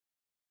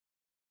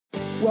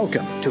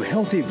Welcome to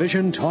Healthy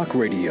Vision Talk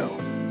Radio,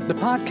 the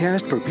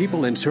podcast for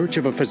people in search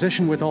of a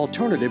physician with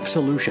alternative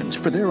solutions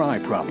for their eye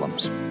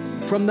problems.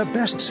 From the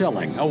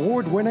best-selling,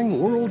 award-winning,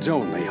 world's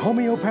only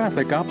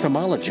homeopathic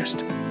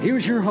ophthalmologist,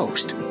 here's your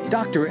host,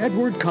 Dr.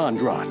 Edward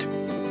Kondrot.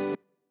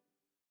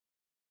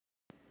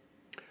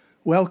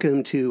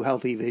 Welcome to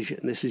Healthy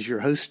Vision. This is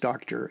your host,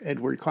 Dr.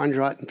 Edward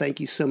Kondrot, and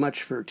thank you so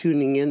much for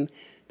tuning in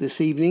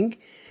this evening.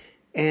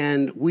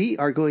 And we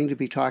are going to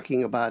be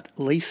talking about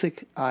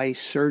LASIK eye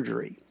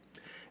surgery.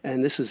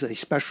 And this is a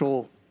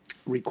special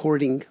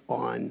recording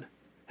on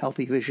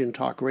Healthy Vision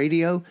Talk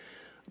Radio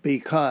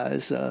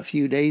because a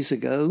few days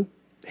ago,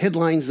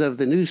 headlines of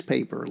the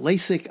newspaper,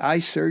 LASIK eye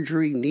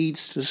surgery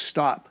needs to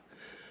stop.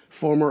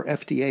 Former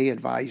FDA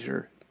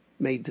advisor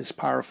made this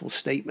powerful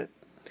statement.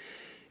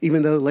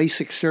 Even though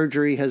LASIK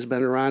surgery has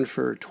been around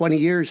for 20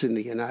 years in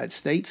the United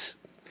States,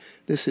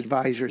 this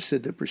advisor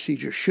said the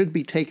procedure should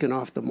be taken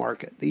off the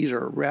market. These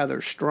are rather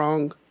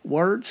strong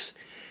words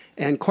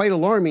and quite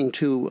alarming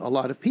to a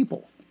lot of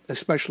people,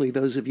 especially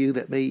those of you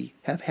that may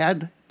have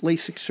had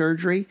LASIK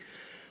surgery.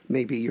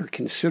 Maybe you're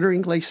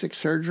considering LASIK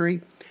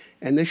surgery.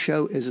 And this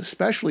show is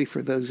especially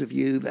for those of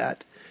you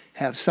that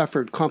have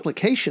suffered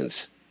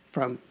complications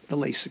from the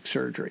LASIK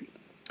surgery.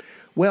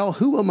 Well,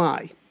 who am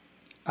I?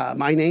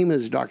 My name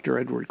is Dr.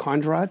 Edward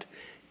Kondrot,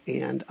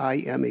 and I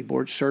am a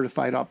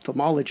board-certified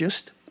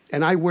ophthalmologist,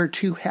 and I wear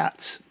two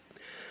hats.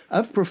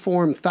 I've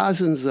performed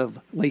thousands of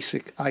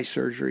LASIK eye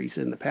surgeries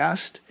in the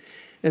past.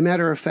 As a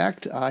matter of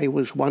fact, I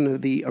was one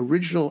of the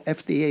original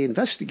FDA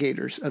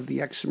investigators of the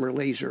excimer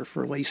laser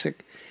for LASIK,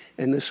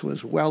 and this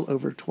was well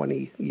over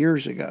 20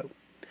 years ago.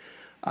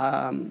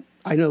 I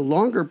no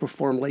longer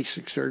perform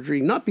LASIK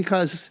surgery, not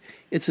because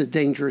it's a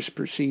dangerous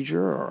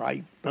procedure or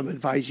I'm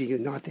advising you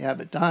not to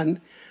have it done.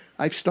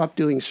 I've stopped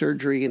doing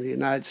surgery in the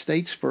United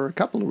States for a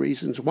couple of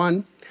reasons.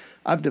 One,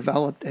 I've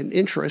developed an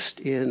interest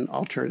in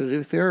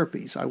alternative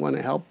therapies. I want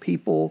to help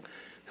people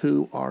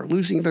who are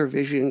losing their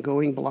vision,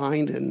 going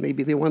blind, and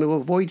maybe they want to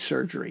avoid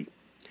surgery.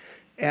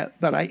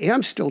 But I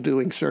am still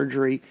doing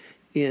surgery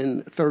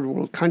in third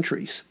world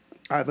countries.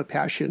 I have a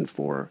passion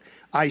for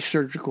eye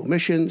surgical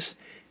missions,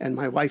 and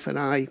my wife and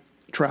I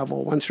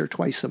travel once or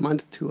twice a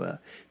month to a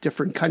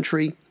different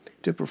country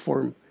to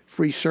perform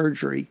free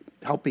surgery,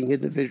 helping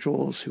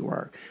individuals who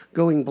are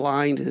going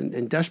blind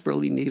and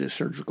desperately need a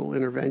surgical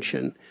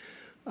intervention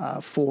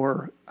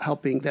for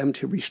helping them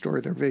to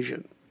restore their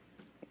vision.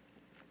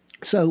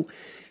 So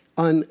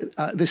on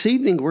this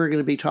evening, we're going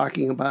to be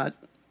talking about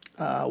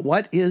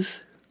what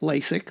is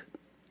LASIK,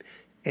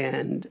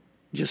 and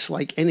just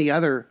like any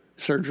other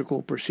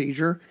surgical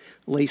procedure,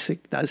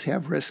 LASIK does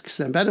have risks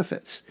and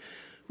benefits.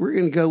 We're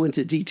going to go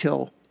into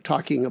detail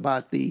talking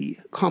about the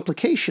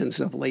complications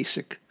of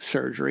LASIK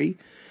surgery,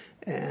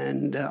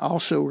 and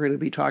also we're going to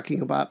be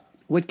talking about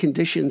what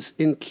conditions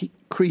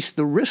increase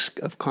the risk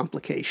of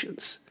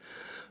complications.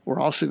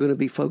 We're also going to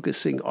be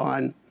focusing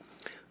on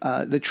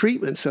the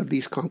treatments of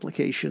these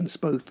complications,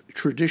 both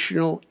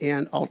traditional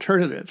and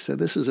alternative. So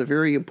this is a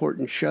very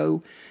important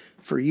show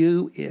for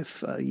you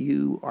if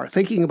you are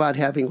thinking about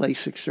having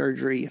LASIK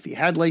surgery, if you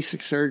had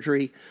LASIK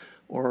surgery,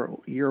 or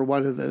you're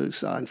one of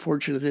those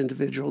unfortunate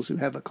individuals who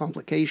have a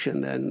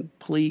complication, then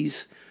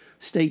please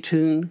stay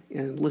tuned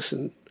and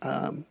listen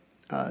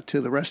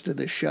to the rest of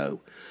this show.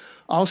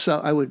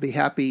 Also, I would be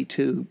happy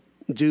to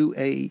do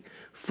a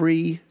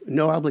free,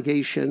 no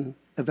obligation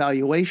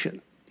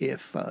evaluation.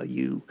 If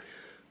you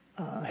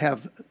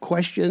have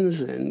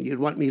questions and you'd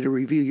want me to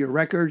review your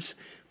records,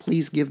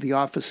 please give the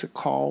office a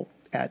call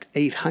at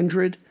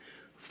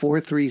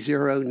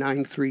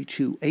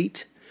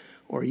 800-430-9328,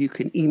 or you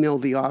can email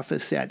the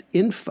office at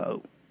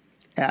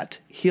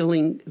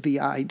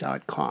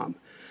info@healingtheeye.com.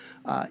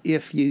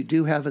 If you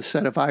do have a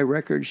set of eye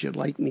records you'd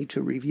like me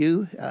to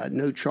review,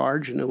 no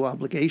charge, no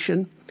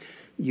obligation,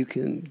 you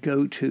can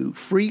go to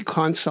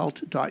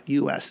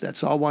freeconsult.us.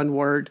 That's all one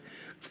word,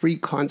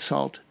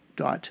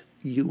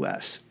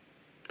 freeconsult.us.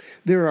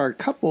 There are a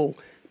couple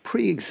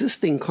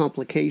pre-existing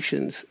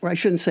complications, or I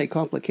shouldn't say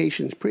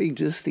complications,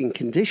 pre-existing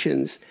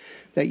conditions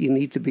that you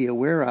need to be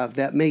aware of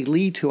that may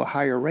lead to a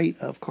higher rate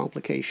of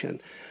complication.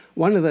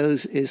 One of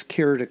those is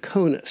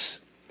keratoconus.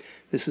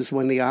 This is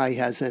when the eye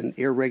has an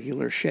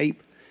irregular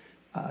shape,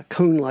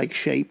 cone-like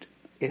shaped,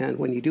 and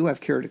when you do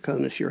have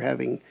keratoconus, you're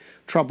having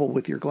trouble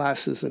with your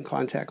glasses and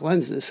contact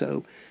lenses,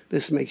 so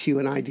this makes you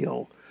an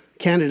ideal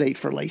candidate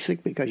for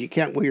LASIK because you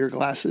can't wear your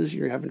glasses,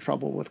 you're having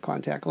trouble with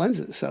contact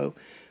lenses. So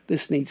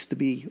this needs to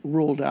be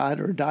ruled out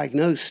or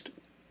diagnosed,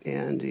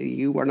 and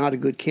you are not a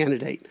good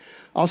candidate.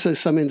 Also,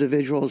 some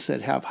individuals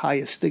that have high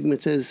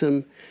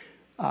astigmatism,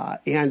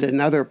 and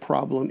another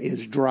problem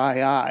is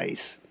dry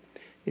eyes.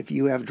 If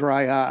you have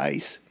dry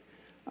eyes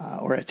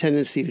or a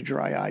tendency to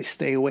dry eyes,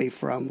 stay away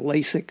from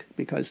LASIK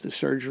because the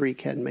surgery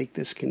can make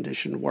this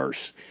condition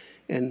worse.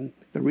 And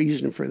the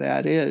reason for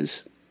that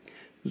is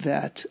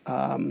that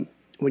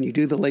when you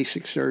do the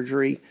LASIK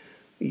surgery,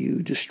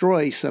 you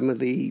destroy some of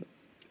the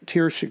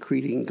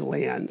tear-secreting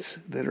glands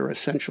that are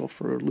essential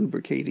for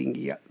lubricating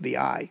the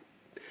eye.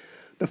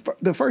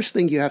 The first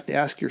thing you have to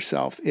ask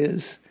yourself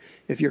is,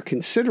 if you're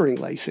considering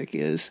LASIK,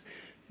 is,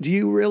 do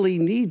you really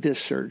need this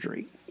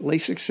surgery?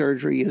 LASIK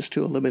surgery is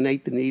to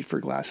eliminate the need for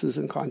glasses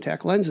and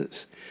contact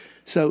lenses.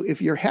 So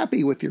if you're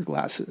happy with your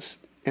glasses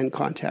and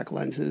contact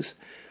lenses,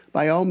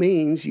 by all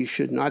means, you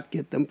should not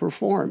get them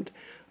performed.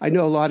 I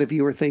know a lot of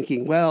you are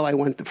thinking, well, I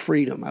want the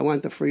freedom. I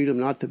want the freedom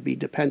not to be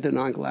dependent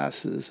on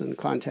glasses and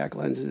contact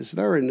lenses.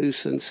 They're a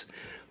nuisance.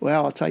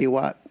 Well, I'll tell you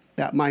what,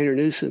 that minor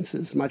nuisance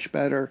is much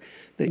better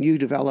than you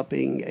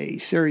developing a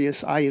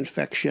serious eye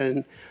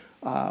infection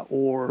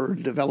or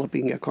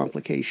developing a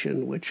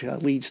complication which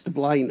leads to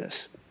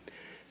blindness.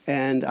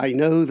 And I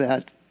know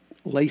that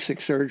LASIK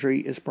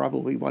surgery is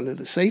probably one of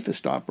the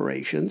safest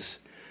operations.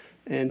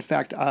 In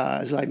fact,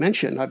 as I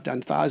mentioned, I've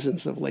done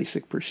thousands of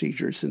LASIK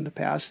procedures in the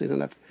past,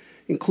 and I've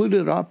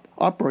included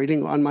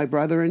operating on my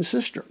brother and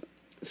sister.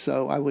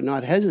 So I would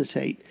not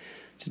hesitate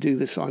to do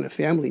this on a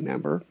family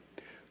member.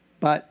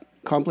 But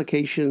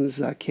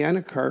complications can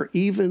occur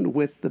even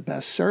with the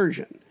best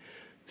surgeon.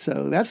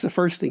 So that's the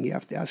first thing you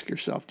have to ask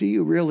yourself. Do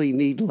you really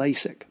need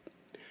LASIK?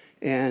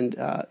 And,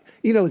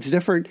 it's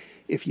different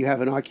if you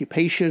have an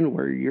occupation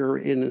where you're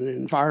in an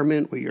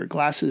environment where your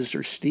glasses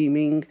are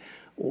steaming,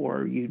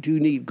 or you do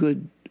need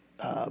good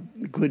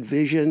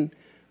vision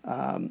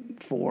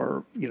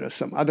for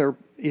some other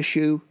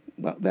issue.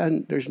 Well,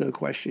 then there's no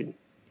question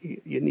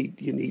you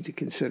need to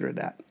consider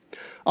that.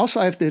 Also,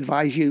 I have to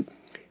advise you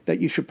that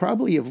you should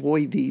probably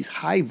avoid these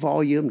high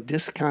volume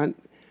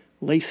discount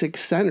LASIK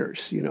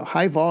centers.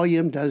 High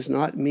volume does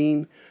not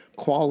mean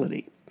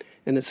quality.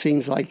 And it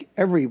seems like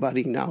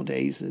everybody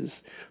nowadays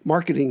is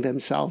marketing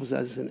themselves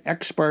as an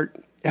expert.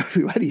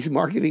 Everybody's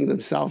marketing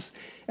themselves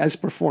as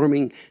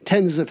performing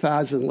tens of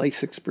thousands of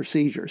LASIK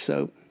procedures.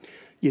 So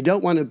you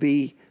don't want to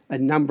be a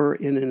number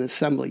in an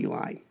assembly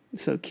line.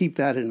 So keep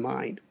that in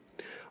mind.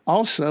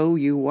 Also,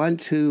 you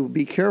want to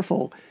be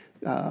careful.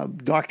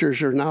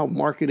 Doctors are now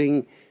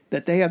marketing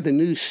that they have the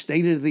new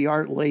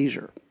state-of-the-art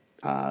laser,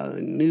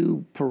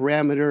 new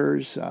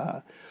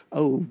parameters,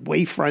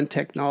 wavefront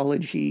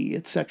technology,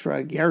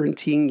 etc.,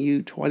 guaranteeing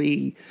you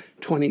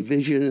 20/20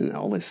 vision and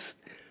all this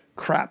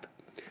crap.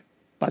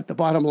 But the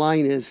bottom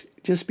line is,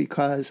 just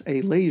because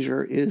a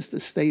laser is the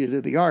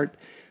state-of-the-art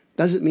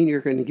doesn't mean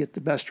you're going to get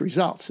the best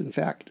results. In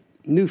fact,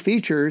 new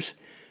features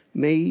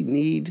may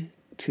lead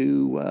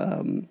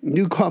to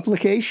new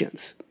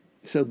complications.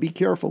 So be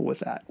careful with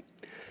that.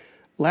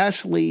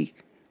 Lastly,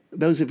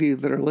 those of you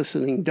that are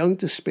listening, don't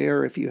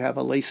despair if you have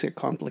a LASIK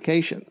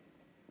complication.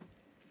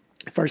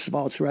 First of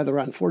all, it's rather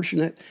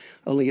unfortunate.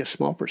 Only a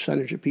small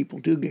percentage of people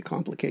do get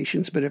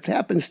complications. But if it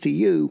happens to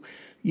you,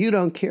 you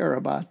don't care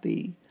about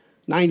the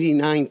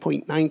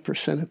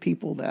 99.9% of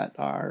people that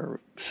are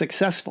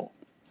successful.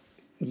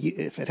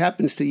 If it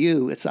happens to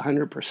you, it's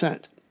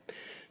 100%.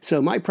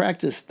 So my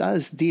practice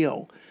does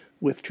deal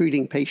with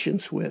treating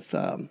patients with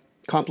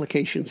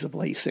complications of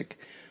LASIK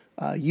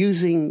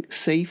using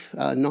safe,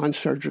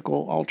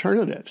 non-surgical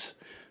alternatives.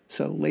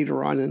 So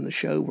later on in the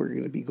show, we're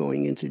going to be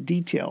going into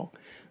detail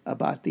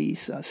about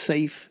these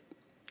safe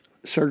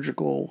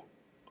surgical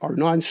or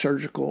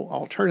non-surgical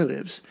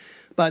alternatives.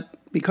 But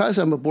because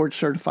I'm a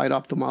board-certified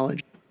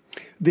ophthalmologist,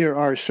 there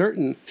are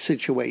certain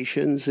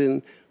situations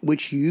in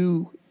which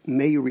you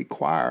may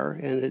require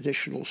an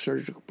additional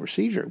surgical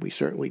procedure. We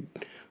certainly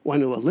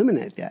want to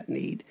eliminate that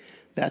need.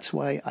 That's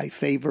why I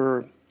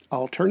favor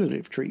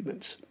alternative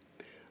treatments.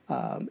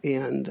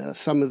 And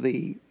some of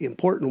the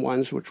important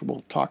ones, which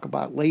we'll talk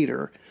about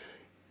later,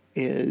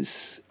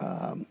 is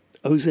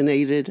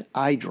ozonated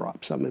eye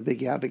drops. I'm a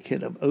big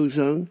advocate of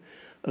ozone.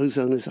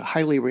 Ozone is a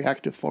highly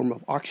reactive form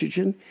of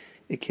oxygen.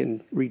 It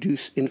can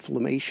reduce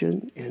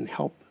inflammation and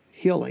help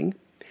healing.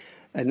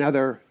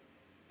 Another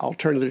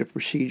alternative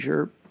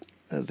procedure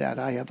that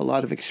I have a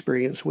lot of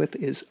experience with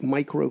is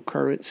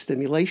microcurrent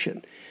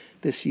stimulation.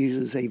 This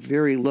uses a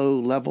very low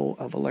level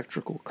of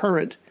electrical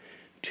current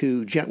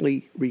to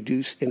gently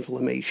reduce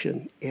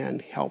inflammation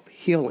and help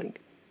healing.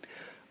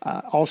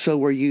 Also,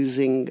 we're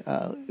using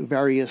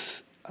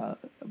various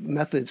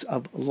methods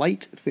of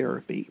light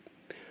therapy.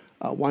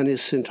 One is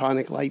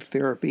syntonic light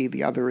therapy.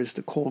 The other is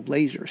the cold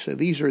laser. So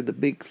these are the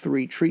big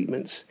three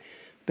treatments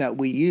that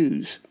we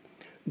use.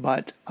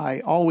 But I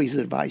always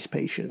advise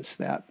patients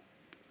that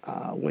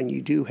when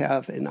you do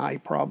have an eye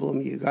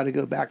problem, you got to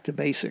go back to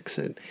basics.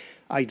 And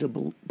I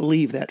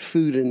believe that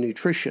food and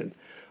nutrition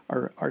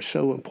are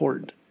so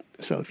important.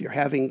 So if you're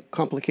having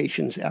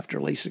complications after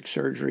LASIK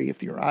surgery,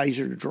 if your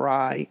eyes are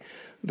dry,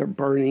 they're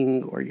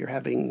burning, or you're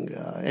having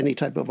any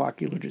type of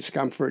ocular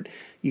discomfort,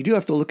 you do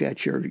have to look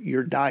at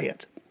your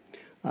diet.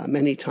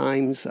 Many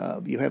times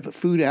you have a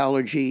food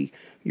allergy,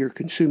 you're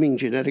consuming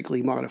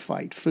genetically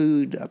modified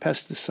food,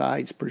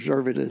 pesticides,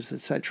 preservatives,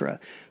 etc.,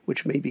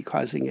 which may be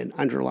causing an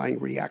underlying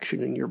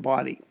reaction in your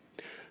body.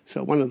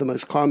 So one of the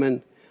most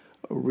common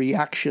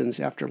reactions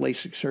after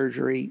LASIK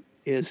surgery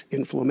is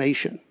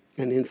inflammation.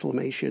 And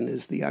inflammation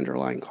is the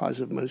underlying cause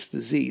of most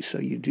disease. So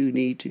you do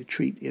need to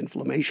treat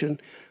inflammation.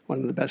 One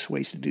of the best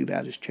ways to do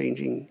that is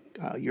changing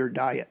your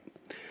diet.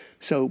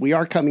 So we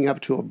are coming up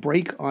to a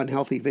break on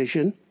Healthy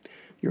Vision.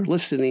 You're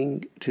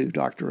listening to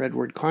Dr.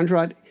 Edward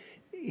Kondrot,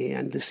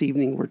 and this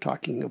evening we're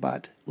talking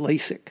about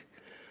LASIK.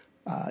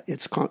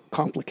 It's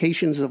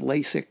complications of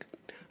LASIK,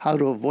 how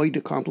to avoid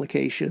the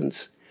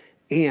complications,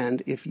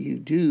 and if you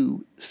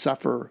do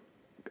suffer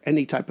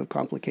any type of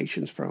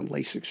complications from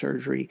LASIK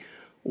surgery,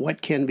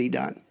 what can be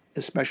done,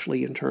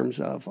 especially in terms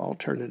of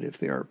alternative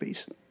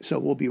therapies. So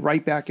we'll be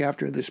right back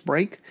after this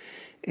break.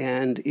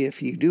 And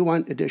if you do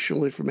want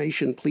additional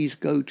information, please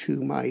go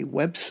to my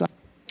website.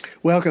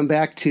 Welcome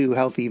back to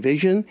Healthy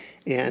Vision,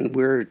 and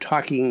we're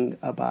talking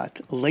about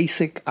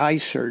LASIK eye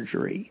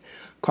surgery,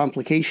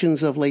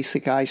 complications of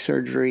LASIK eye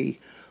surgery,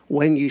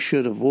 when you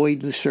should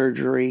avoid the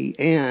surgery,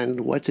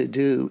 and what to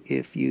do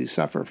if you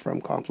suffer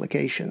from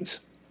complications.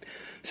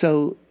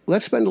 So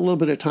let's spend a little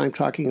bit of time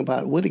talking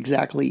about what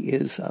exactly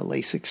is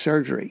LASIK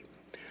surgery.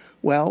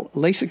 Well,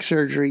 LASIK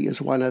surgery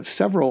is one of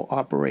several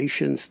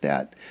operations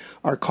that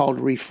are called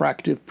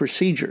refractive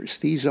procedures.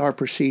 These are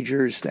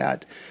procedures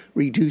that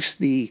reduce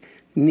the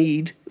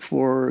need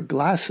for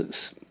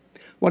glasses.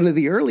 One of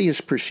the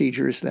earliest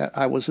procedures that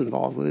I was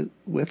involved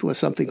with was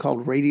something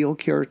called radial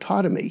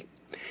keratotomy.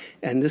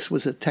 And this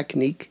was a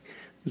technique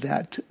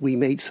that we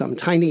made some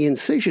tiny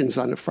incisions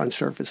on the front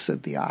surface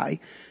of the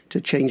eye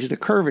to change the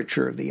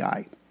curvature of the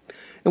eye.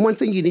 And one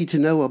thing you need to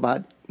know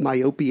about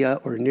myopia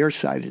or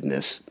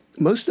nearsightedness,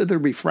 most of the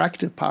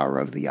refractive power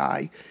of the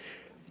eye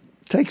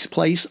takes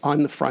place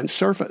on the front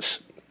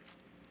surface.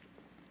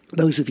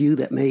 Those of you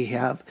that may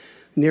have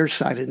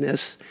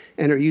nearsightedness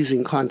and are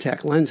using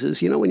contact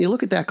lenses, when you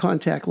look at that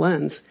contact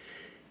lens,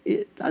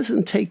 it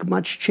doesn't take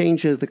much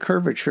change of the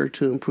curvature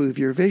to improve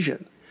your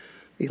vision.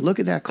 You look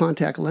at that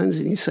contact lens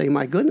and you say,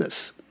 my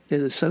goodness, it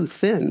is so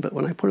thin, but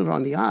when I put it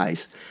on the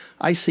eyes,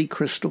 I see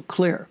crystal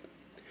clear.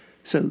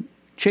 So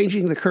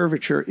changing the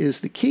curvature is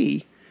the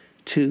key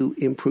to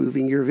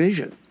improving your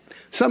vision.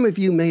 Some of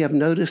you may have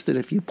noticed that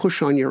if you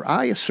push on your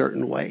eye a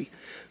certain way,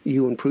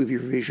 you improve your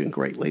vision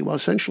greatly. Well,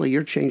 essentially,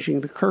 you're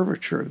changing the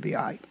curvature of the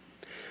eye.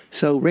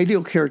 So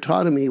radial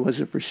keratotomy was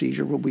a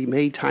procedure where we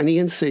made tiny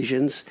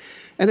incisions,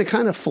 and it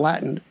kind of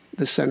flattened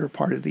the center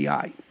part of the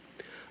eye.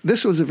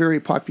 This was a very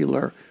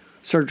popular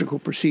surgical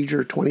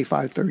procedure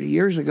 25, 30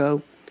 years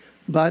ago,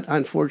 but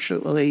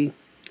unfortunately,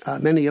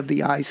 many of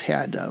the eyes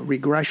had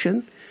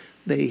regression.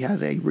 They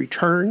had a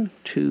return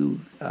to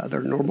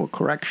their normal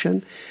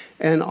correction,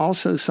 and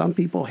also some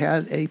people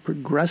had a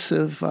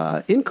progressive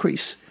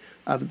increase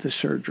of the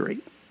surgery.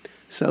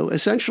 So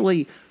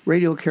essentially,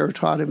 radial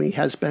keratotomy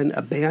has been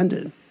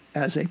abandoned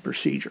as a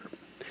procedure.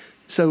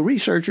 So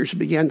researchers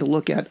began to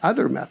look at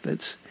other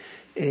methods,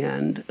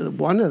 and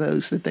one of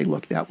those that they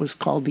looked at was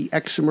called the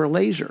excimer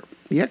laser.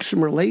 The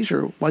excimer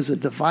laser was a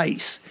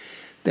device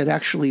that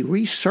actually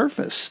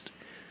resurfaced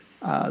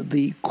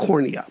the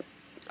cornea.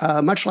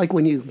 Much like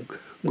when you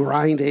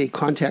grind a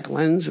contact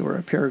lens or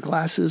a pair of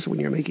glasses when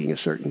you're making a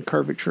certain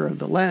curvature of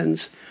the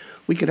lens,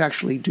 we could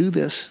actually do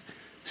this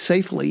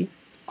safely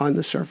on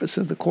the surface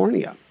of the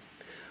cornea.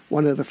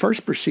 One of the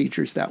first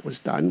procedures that was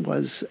done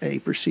was a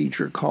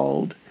procedure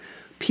called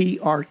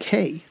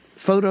PRK,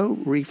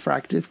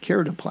 photorefractive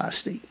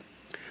keratoplasty.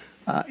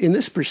 In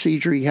this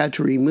procedure, you had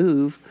to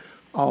remove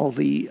all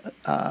the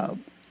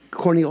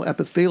corneal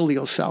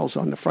epithelial cells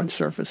on the front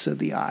surface of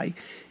the eye,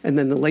 and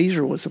then the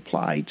laser was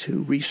applied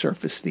to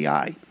resurface the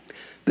eye.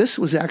 This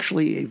was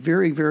actually a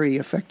very, very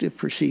effective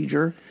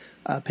procedure.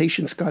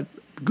 Patients got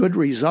good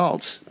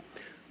results,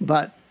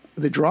 but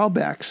the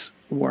drawbacks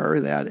were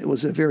that it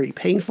was a very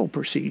painful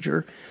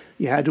procedure.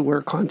 You had to wear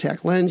a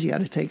contact lens, you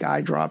had to take eye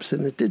drops,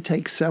 and it did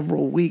take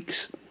several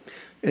weeks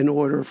in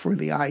order for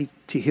the eye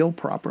to heal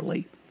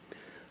properly.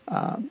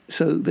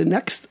 So the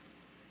next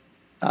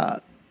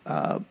a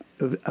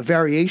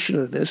variation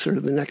of this,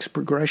 or the next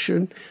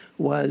progression,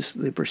 was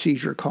the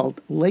procedure called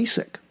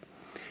LASIK.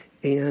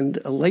 And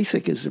a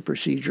LASIK is a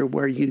procedure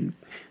where you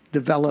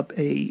develop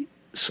a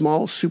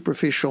small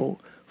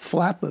superficial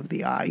flap of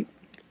the eye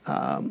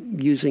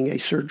using a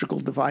surgical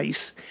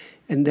device.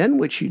 And then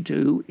what you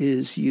do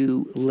is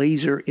you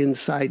laser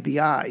inside the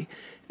eye.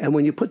 And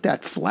when you put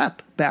that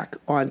flap back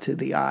onto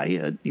the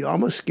eye, you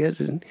almost get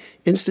an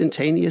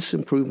instantaneous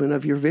improvement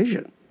of your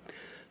vision.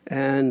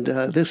 And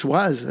this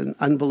was an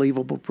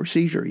unbelievable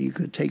procedure. You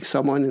could take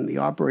someone in the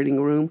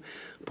operating room,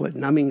 put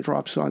numbing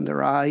drops on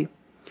their eye.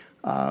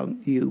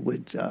 You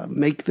would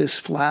make this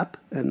flap,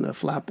 and the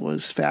flap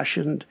was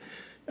fashioned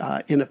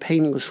in a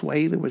painless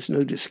way. There was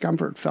no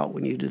discomfort felt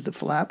when you did the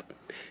flap.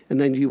 And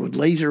then you would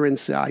laser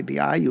inside the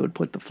eye. You would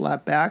put the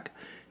flap back,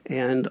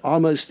 and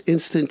almost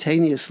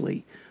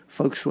instantaneously,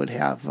 folks would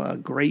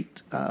have great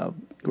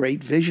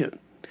vision.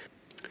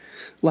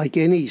 Like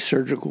any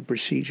surgical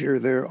procedure,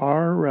 there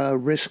are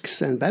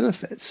risks and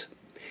benefits.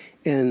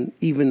 And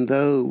even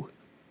though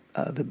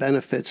the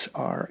benefits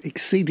are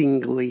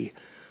exceedingly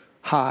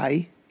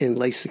high in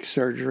LASIK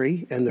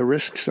surgery and the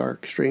risks are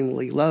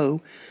extremely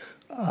low,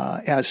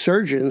 as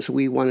surgeons,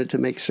 we wanted to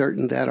make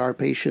certain that our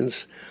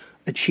patients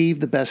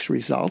achieved the best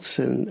results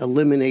and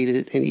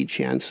eliminated any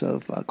chance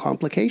of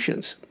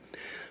complications.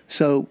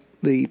 So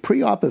the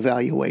pre-op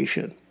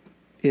evaluation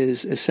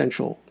is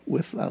essential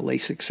with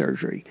LASIK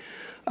surgery.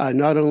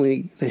 Not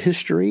only the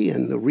history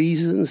and the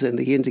reasons and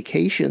the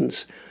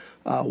indications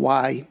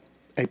why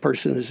a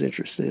person is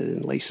interested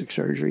in LASIK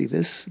surgery,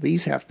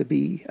 these have to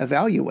be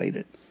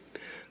evaluated.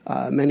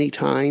 Many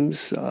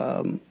times,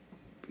 a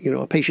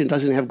patient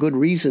doesn't have good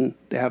reason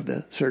to have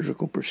the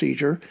surgical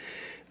procedure,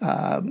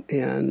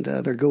 and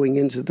they're going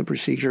into the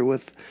procedure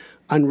with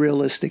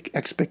unrealistic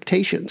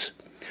expectations.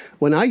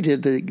 When I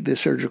did the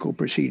surgical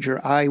procedure,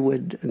 I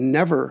would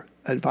never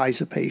advise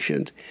a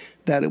patient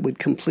that it would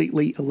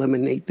completely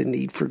eliminate the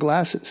need for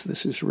glasses.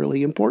 This is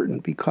really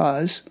important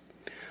because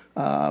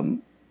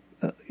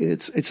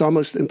it's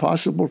almost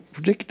impossible to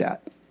predict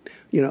that.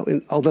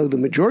 Although the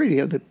majority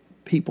of the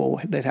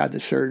people that had the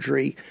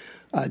surgery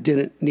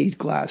didn't need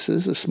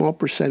glasses, a small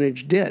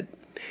percentage did.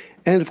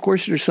 And of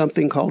course, there's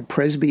something called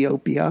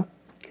presbyopia,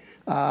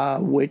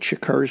 which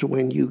occurs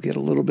when you get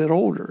a little bit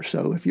older.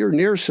 So if you're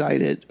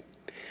nearsighted,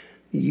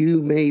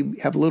 you may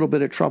have a little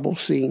bit of trouble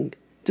seeing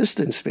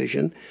distance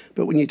vision,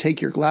 but when you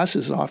take your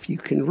glasses off, you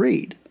can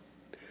read.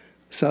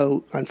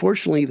 So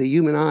unfortunately, the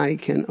human eye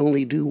can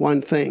only do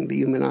one thing. The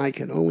human eye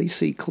can only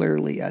see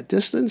clearly at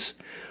distance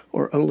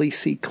or only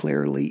see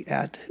clearly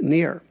at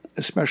near,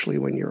 especially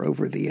when you're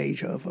over the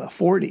age of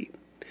 40.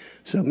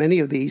 So many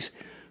of these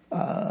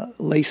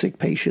LASIK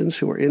patients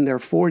who are in their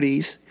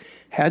 40s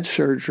had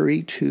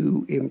surgery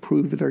to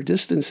improve their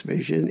distance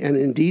vision, and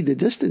indeed the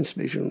distance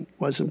vision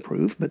was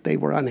improved, but they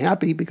were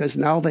unhappy because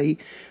now they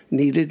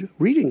needed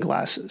reading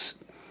glasses.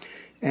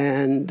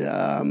 And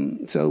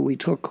so we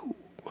took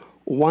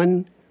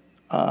one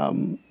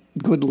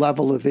good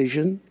level of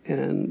vision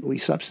and we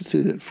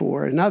substituted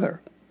for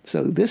another.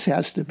 So this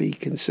has to be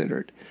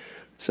considered.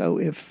 So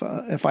if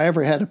I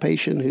ever had a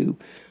patient who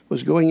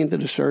was going into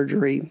the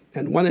surgery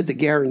and wanted to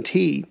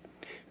guarantee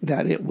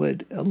that it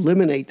would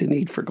eliminate the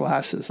need for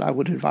glasses, I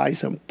would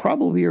advise them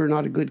probably are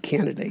not a good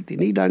candidate. They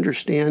need to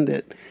understand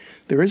that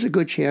there is a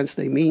good chance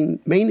they may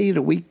need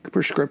a weak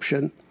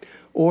prescription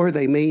or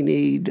they may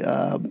need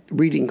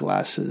reading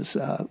glasses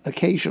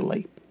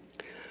occasionally.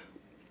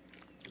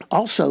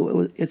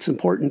 Also, it's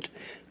important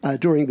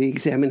during the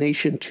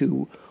examination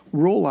to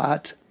rule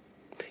out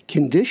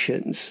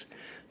conditions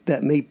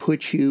that may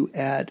put you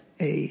at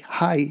a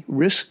high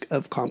risk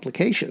of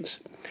complications.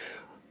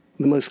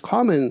 The most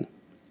common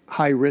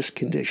high-risk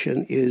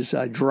condition is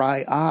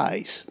dry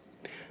eyes.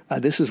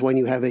 This is when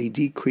you have a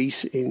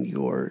decrease in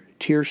your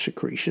tear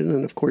secretion.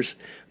 And of course,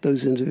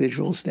 those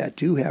individuals that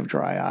do have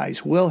dry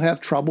eyes will have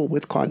trouble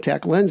with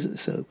contact lenses.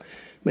 So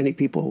many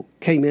people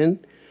came in,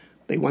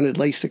 they wanted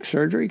LASIK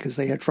surgery because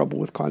they had trouble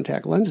with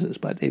contact lenses.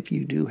 But if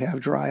you do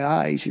have dry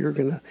eyes, you're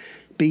going to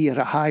be at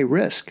a high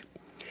risk.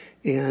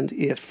 And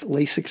if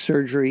LASIK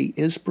surgery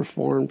is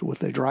performed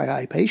with a dry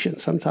eye patient,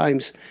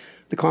 sometimes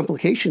the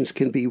complications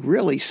can be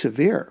really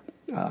severe.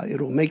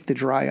 It'll make the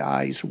dry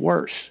eyes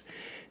worse.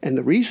 And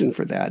the reason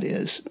for that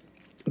is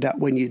that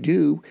when you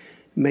do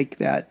make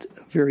that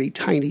very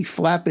tiny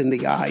flap in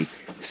the eye,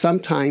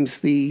 sometimes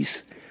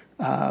these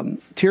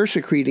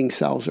tear-secreting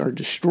cells are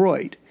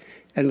destroyed,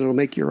 and it'll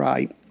make your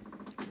eye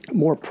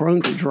more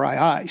prone to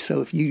dry eye.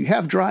 So if you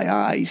have dry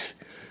eyes,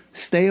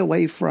 stay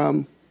away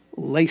from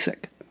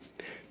LASIK.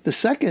 The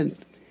second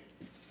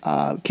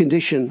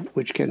condition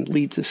which can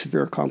lead to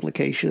severe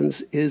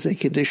complications is a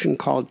condition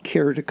called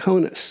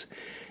keratoconus.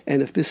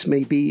 And if this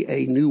may be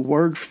a new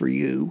word for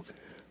you,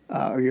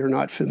 or you're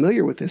not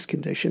familiar with this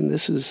condition,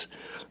 this is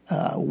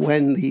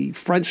when the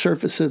front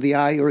surface of the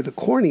eye or the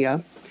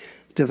cornea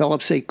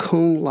develops a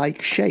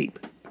cone-like shape.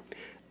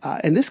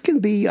 And this can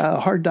be a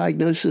hard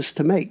diagnosis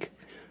to make.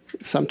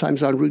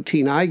 Sometimes on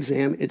routine eye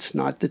exam, it's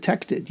not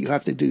detected. You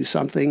have to do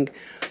something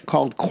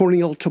called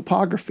corneal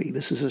topography.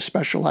 This is a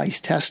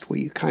specialized test where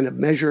you kind of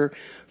measure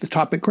the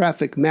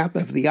topographic map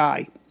of the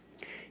eye,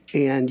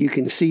 and you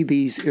can see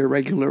these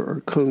irregular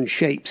or cone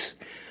shapes.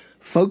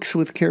 Folks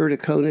with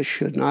keratoconus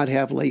should not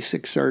have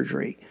LASIK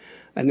surgery,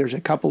 and there's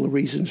a couple of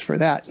reasons for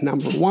that.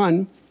 Number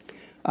one,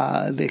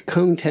 the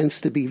cone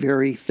tends to be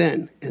very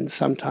thin, and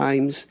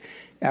sometimes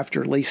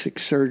after LASIK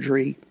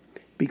surgery,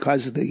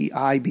 because the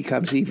eye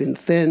becomes even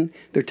thin,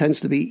 there tends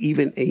to be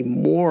even a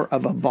more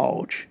of a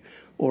bulge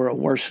or a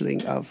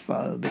worsening of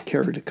the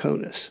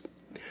keratoconus.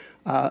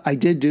 I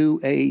did do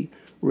a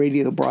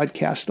radio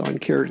broadcast on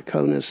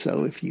keratoconus,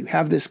 so if you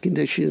have this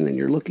condition and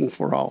you're looking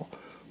for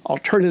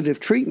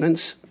alternative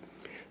treatments,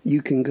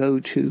 you can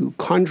go to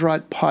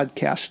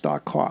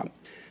KondrotPodcast.com.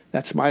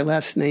 That's my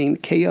last name,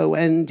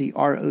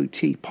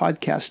 KONDROT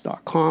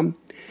podcast.com,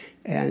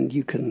 and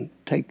you can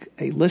take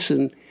a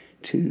listen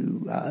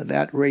to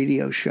that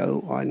radio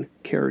show on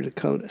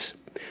keratoconus.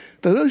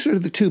 So those are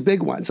the two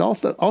big ones.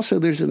 Also,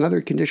 there's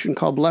another condition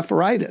called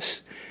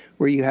blepharitis,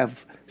 where you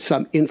have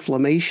some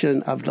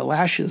inflammation of the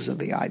lashes of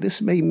the eye.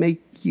 This may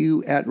make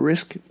you at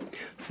risk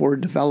for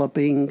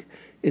developing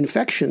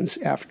infections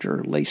after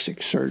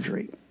LASIK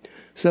surgery.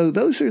 So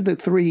those are the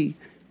three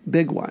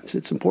big ones.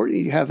 It's important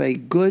you have a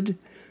good,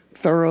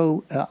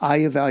 thorough eye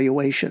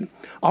evaluation.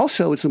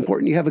 Also, it's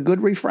important you have a good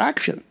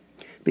refraction,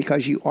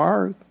 because you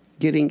are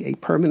getting a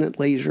permanent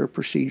laser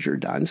procedure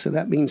done. So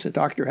that means the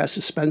doctor has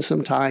to spend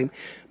some time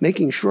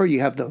making sure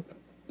you have the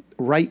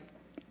right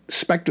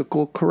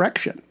spectacle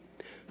correction.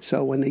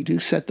 So when they do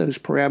set those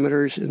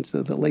parameters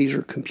into the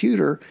laser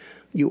computer,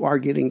 you are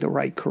getting the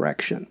right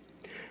correction.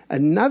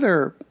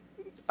 Another,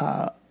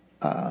 I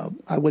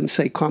wouldn't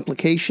say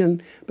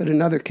complication, but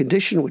another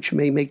condition which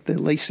may make the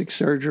LASIK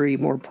surgery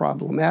more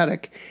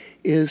problematic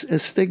is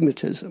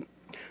astigmatism.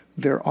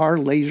 There are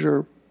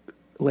lasers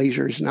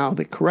now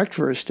that correct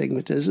for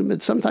astigmatism,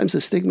 but sometimes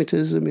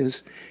astigmatism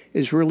is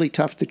really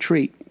tough to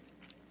treat,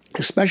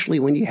 especially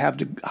when you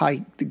have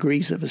high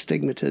degrees of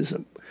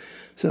astigmatism.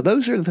 So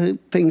those are the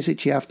things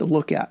that you have to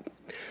look at.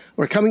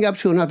 We're coming up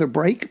to another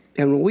break,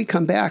 and when we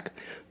come back,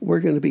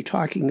 we're going to be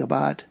talking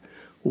about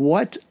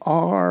what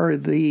are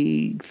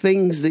the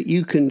things that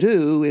you can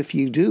do if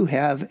you do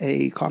have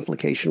a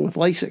complication with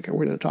LASIK. And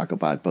we're going to talk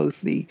about both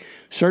the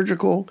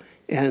surgical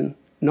and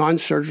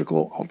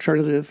non-surgical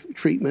alternative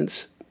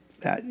treatments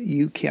that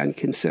you can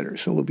consider.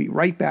 So we'll be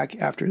right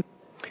back after.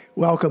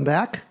 Welcome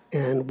back,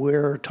 and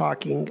we're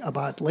talking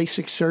about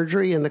LASIK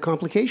surgery and the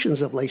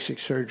complications of LASIK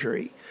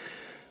surgery.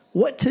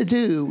 What to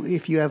do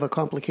if you have a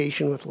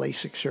complication with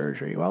LASIK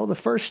surgery? Well, the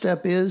first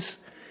step is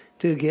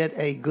to get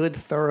a good,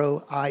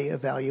 thorough eye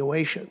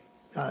evaluation.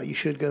 You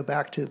should go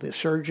back to the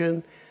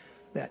surgeon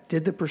that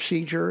did the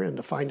procedure and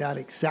to find out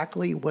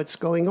exactly what's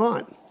going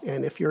on.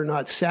 And if you're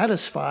not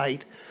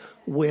satisfied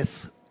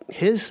with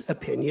his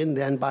opinion,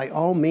 then by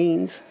all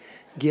means,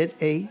 get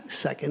a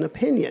second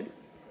opinion.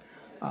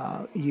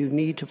 You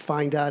need to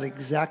find out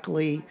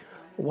exactly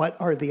what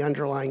are the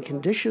underlying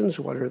conditions,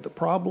 what are the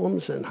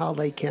problems, and how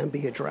they can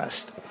be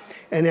addressed.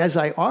 And as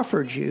I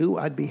offered you,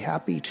 I'd be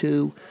happy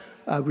to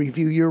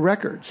review your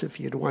records if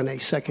you'd want a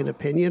second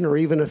opinion or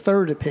even a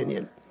third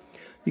opinion.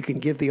 You can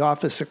give the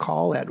office a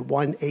call at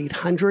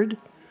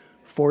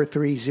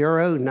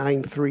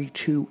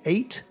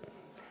 1-800-430-9328,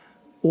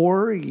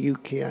 or you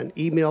can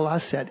email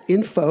us at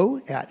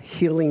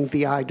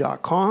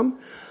info@healingtheeye.com,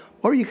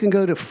 or you can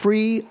go to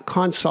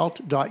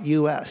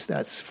freeconsult.us.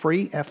 That's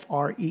free,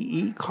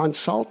 F-R-E-E,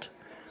 consult.us.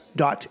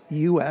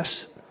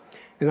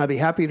 And I'd be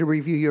happy to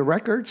review your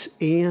records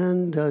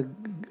and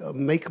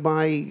make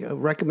my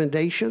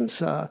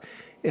recommendations.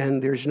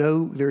 And there's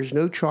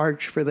no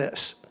charge for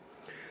this.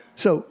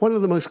 So one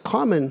of the most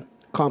common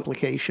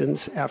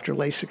complications after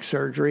LASIK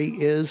surgery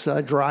is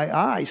dry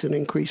eyes, an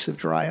increase of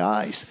dry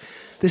eyes.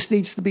 This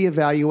needs to be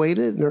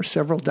evaluated, and there are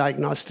several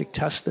diagnostic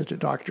tests that the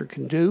doctor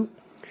can do.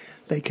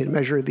 They can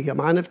measure the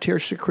amount of tear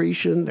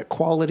secretion, the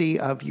quality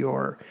of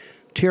your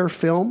tear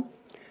film.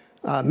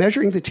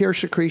 Measuring the tear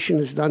secretion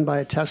is done by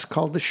a test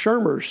called the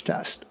Schirmer's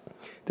test.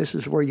 This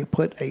is where you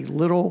put a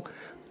little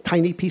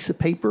tiny piece of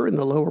paper in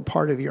the lower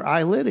part of your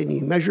eyelid and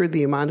you measure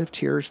the amount of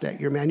tears that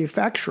you're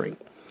manufacturing.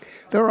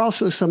 There are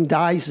also some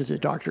dyes that the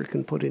doctor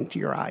can put into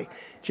your eye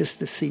just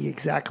to see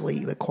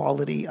exactly the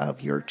quality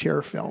of your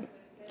tear film.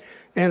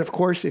 And of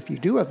course, if you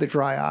do have the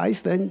dry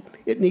eyes, then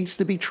it needs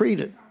to be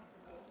treated.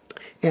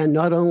 And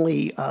not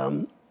only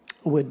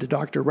would the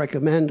doctor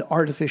recommend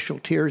artificial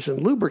tears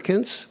and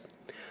lubricants,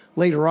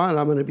 later on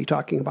I'm going to be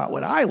talking about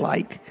what I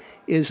like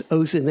is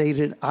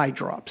ozonated eye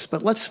drops.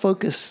 But let's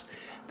focus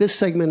this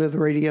segment of the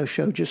radio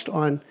show just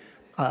on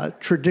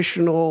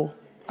traditional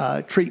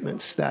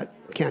treatments that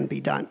can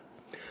be done.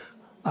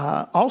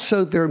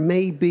 Also, there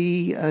may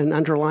be an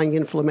underlying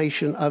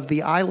inflammation of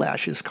the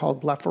eyelashes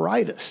called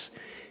blepharitis.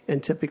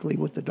 And typically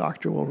what the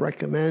doctor will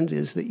recommend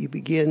is that you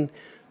begin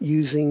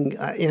using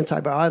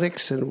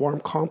antibiotics and warm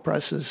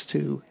compresses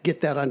to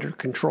get that under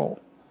control.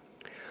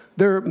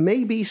 There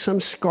may be some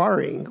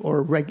scarring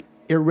or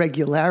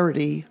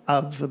irregularity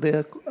of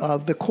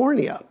the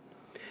cornea,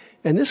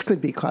 and this could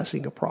be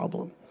causing a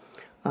problem.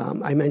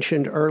 I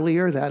mentioned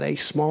earlier that a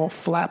small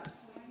flap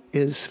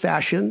is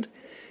fashioned,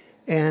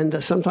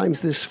 and sometimes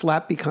this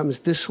flap becomes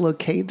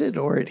dislocated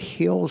or it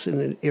heals in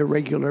an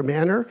irregular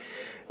manner.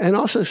 And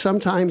also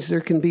sometimes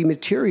there can be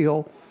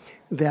material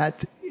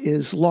that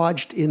is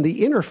lodged in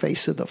the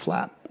interface of the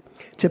flap.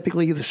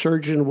 Typically, the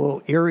surgeon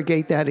will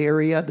irrigate that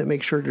area to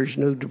make sure there's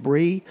no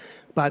debris,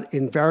 but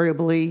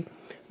invariably,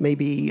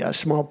 maybe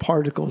small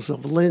particles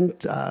of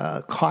lint,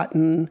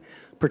 cotton,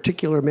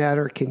 particular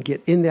matter can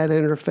get in that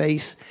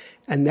interface,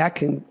 and that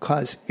can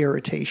cause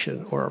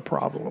irritation or a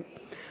problem.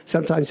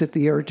 Sometimes if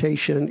the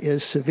irritation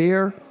is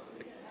severe,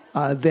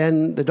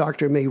 then the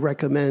doctor may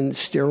recommend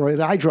steroid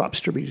eye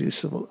drops to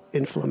reduce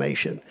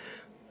inflammation.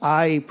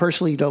 I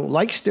personally don't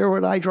like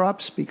steroid eye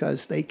drops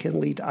because they can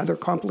lead to other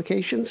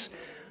complications,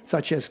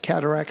 such as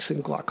cataracts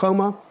and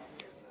glaucoma.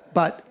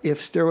 But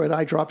if steroid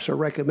eye drops are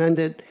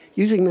recommended,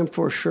 using them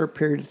for a short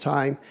period of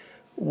time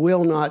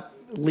will not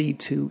lead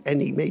to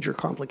any major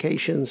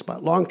complications.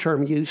 But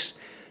long-term use,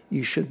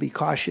 you should be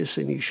cautious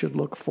and you should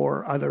look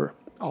for other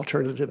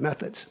alternative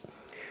methods.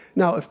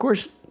 Now, of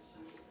course,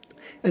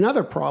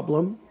 another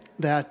problem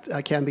that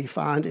can be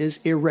found is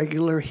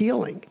irregular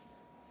healing.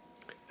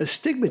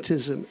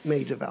 Astigmatism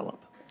may develop,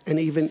 and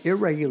even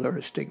irregular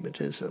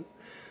astigmatism.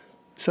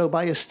 So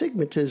by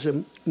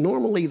astigmatism,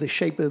 normally the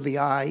shape of the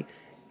eye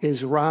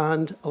is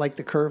round like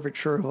the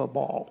curvature of a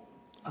ball.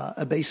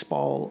 a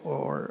baseball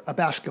or a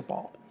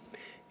basketball.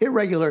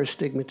 Irregular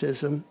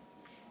astigmatism,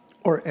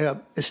 or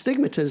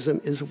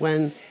astigmatism, is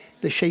when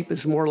the shape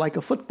is more like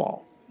a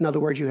football. In other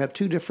words, you have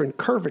two different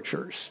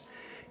curvatures,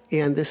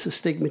 and this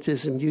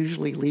astigmatism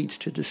usually leads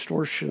to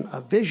distortion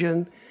of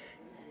vision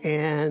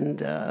and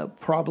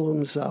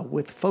problems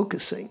with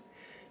focusing.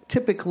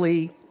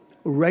 Typically,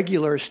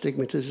 regular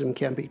astigmatism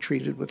can be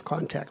treated with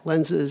contact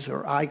lenses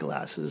or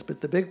eyeglasses,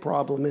 but the big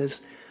problem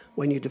is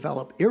when you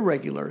develop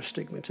irregular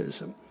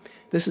astigmatism.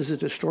 This is a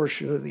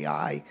distortion of the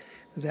eye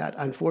that,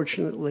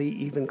 unfortunately,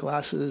 even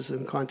glasses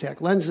and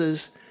contact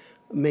lenses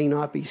may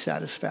not be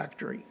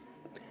satisfactory.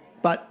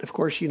 But, of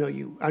course,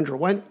 you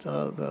underwent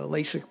the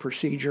LASIK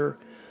procedure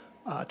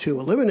to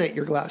eliminate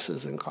your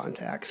glasses and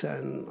contacts,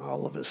 and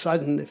all of a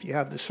sudden, if you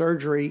have the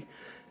surgery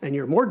and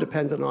you're more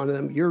dependent on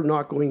them, you're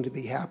not going to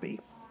be happy.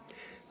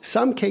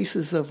 Some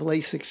cases of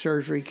LASIK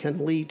surgery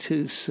can lead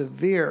to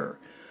severe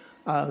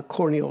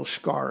corneal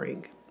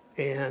scarring,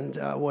 and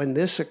when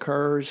this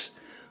occurs,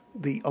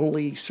 the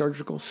only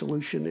surgical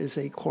solution is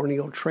a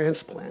corneal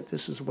transplant.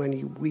 This is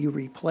when we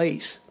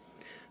replace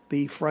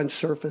the front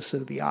surface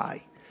of the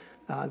eye.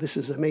 This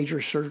is a major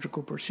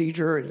surgical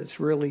procedure, and it's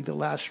really the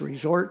last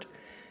resort.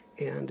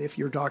 And if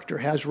your doctor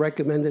has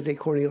recommended a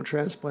corneal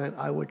transplant,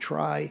 I would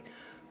try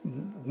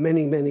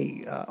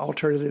many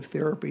alternative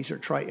therapies, or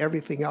try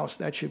everything else.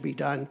 That should be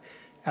done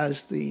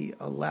as the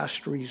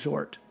last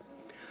resort.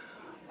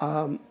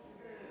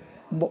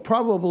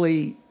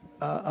 Probably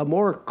a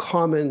more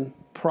common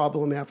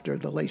problem after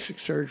the LASIK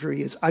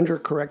surgery is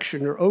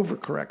undercorrection or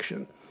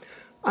overcorrection.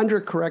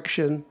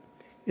 Undercorrection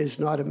is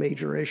not a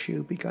major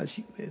issue because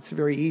it's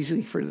very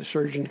easy for the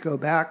surgeon to go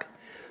back,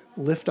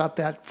 lift up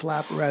that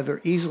flap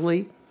rather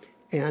easily,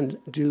 and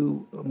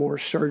do more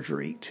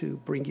surgery to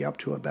bring you up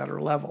to a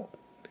better level.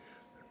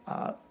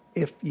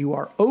 If you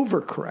are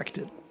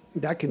overcorrected,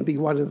 that can be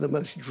one of the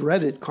most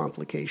dreaded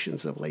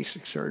complications of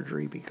LASIK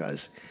surgery,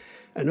 because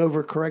an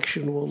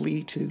overcorrection will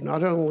lead to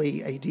not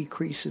only a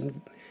decrease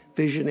in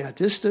vision at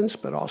distance,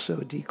 but also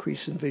a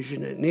decrease in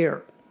vision at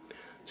near.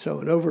 So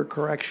an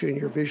overcorrection,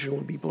 your vision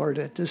will be blurred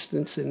at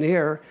distance and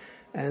near,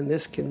 and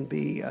this can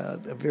be a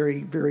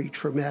very, very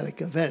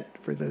traumatic event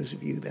for those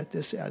of you that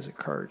this has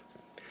occurred.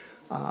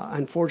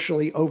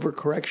 Unfortunately,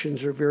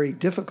 overcorrections are very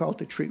difficult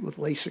to treat with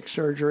LASIK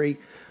surgery.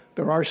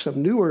 There are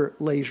some newer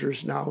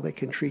lasers now that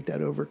can treat that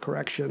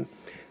overcorrection,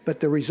 but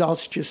the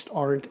results just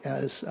aren't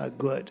as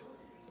good.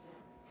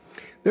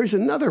 There's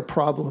another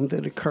problem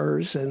that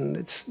occurs, and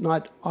it's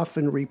not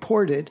often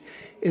reported,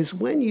 is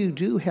when you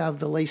do have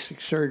the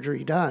LASIK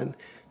surgery done,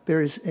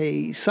 there's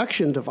a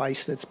suction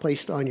device that's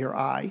placed on your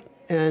eye,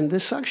 and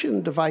this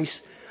suction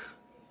device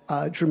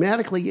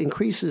dramatically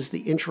increases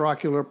the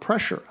intraocular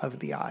pressure of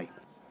the eye.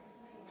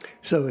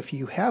 So if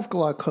you have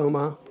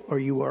glaucoma, or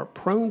you are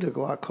prone to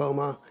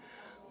glaucoma,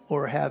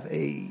 or have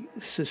a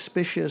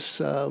suspicious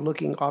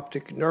looking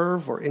optic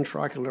nerve or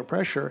intraocular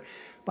pressure,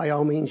 by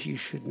all means you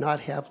should not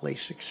have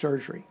LASIK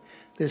surgery.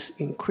 This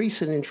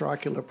increase in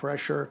intraocular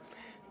pressure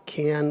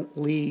can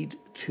lead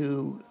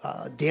to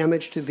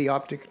damage to the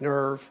optic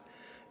nerve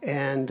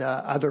and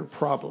other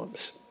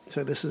problems.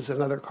 So this is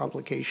another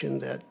complication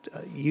that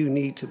you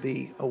need to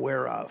be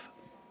aware of.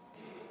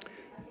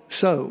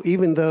 So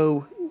even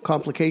though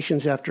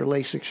complications after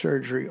LASIK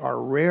surgery are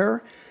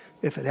rare,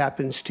 if it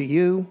happens to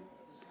you,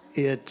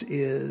 it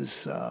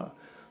is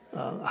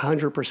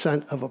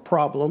 100% of a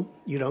problem.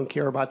 You don't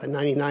care about the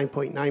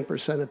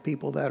 99.9% of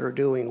people that are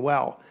doing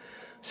well.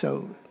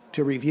 So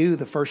to review,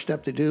 the first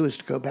step to do is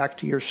to go back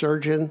to your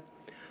surgeon,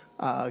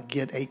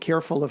 get a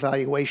careful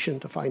evaluation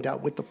to find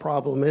out what the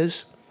problem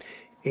is,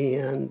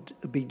 and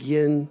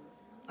begin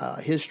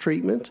his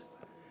treatment.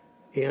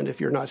 And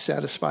if you're not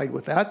satisfied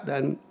with that,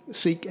 then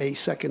seek a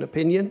second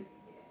opinion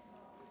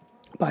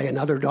by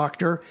another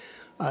doctor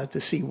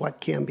to see what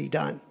can be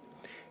done.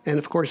 And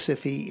of course,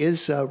 if he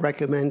is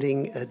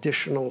recommending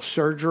additional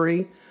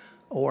surgery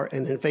or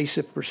an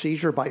invasive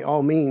procedure, by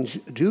all means,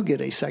 do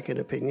get a second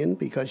opinion,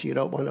 because you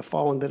don't want to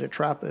fall into the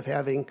trap of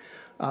having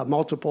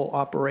multiple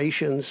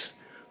operations,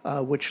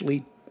 which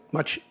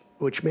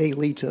may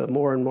lead to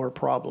more and more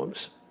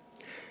problems.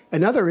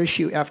 Another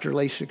issue after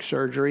LASIK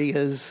surgery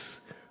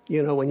is,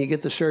 when you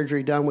get the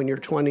surgery done when you're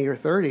 20 or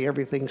 30,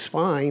 everything's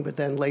fine, but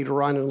then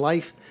later on in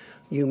life,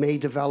 you may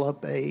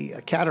develop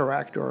a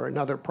cataract or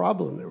another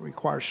problem that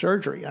requires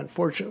surgery.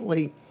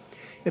 Unfortunately,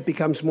 it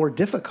becomes more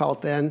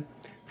difficult then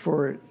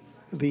for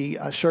the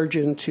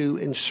surgeon to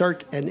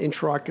insert an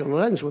intraocular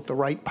lens with the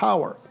right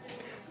power.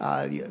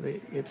 The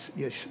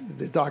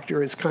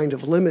doctor is kind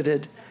of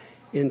limited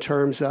in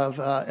terms of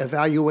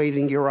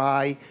evaluating your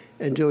eye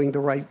and doing the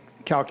right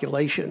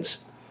calculations.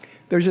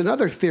 There's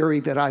another theory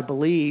that I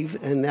believe,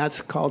 and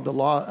that's called the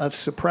law of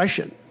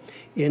suppression.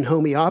 In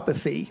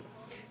homeopathy,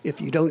 if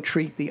you don't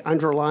treat the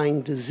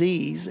underlying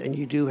disease and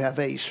you do have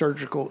a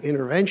surgical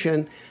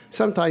intervention,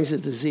 sometimes the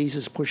disease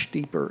is pushed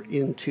deeper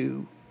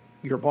into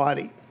your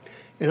body.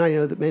 And I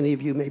know that many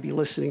of you may be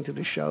listening to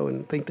the show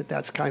and think that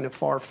that's kind of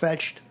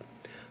far-fetched,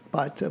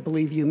 but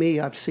believe you me,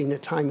 I've seen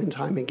it time and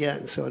time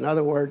again. So in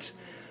other words,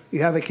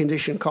 you have a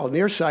condition called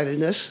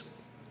nearsightedness,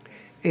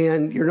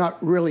 and you're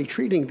not really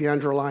treating the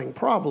underlying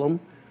problem,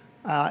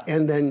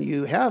 and then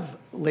you have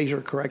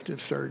laser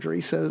corrective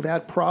surgery, so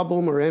that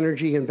problem or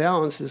energy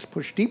imbalance is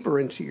pushed deeper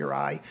into your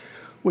eye,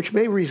 which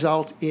may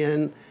result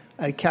in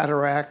a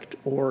cataract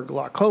or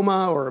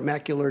glaucoma or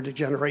macular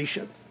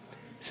degeneration.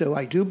 So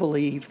I do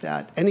believe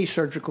that any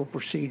surgical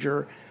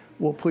procedure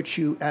will put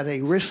you at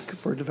a risk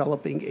for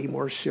developing a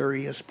more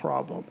serious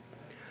problem.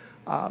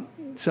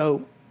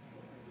 So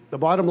the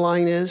bottom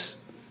line is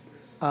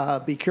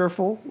be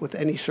careful with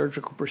any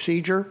surgical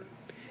procedure.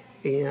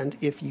 And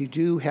if you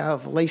do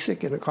have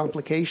LASIK and a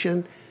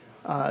complication,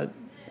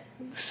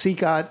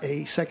 seek out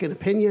a second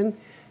opinion.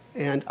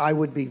 And I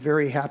would be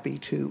very happy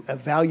to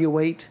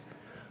evaluate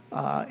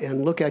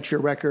and look at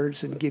your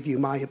records and give you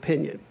my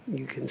opinion.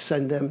 You can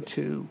send them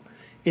to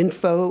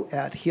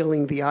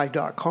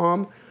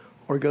info@healingtheeye.com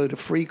or go to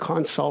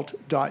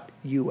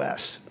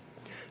freeconsult.us.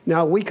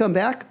 Now, when we come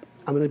back,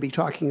 I'm going to be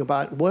talking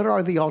about what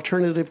are the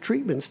alternative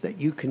treatments that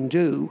you can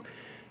do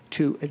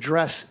to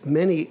address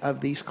many of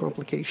these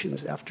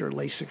complications after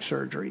LASIK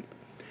surgery.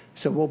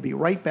 So we'll be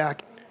right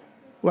back.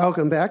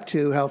 Welcome back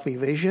to Healthy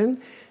Vision.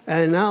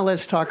 And now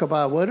let's talk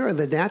about what are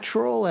the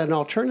natural and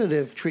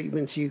alternative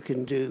treatments you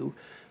can do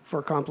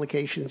for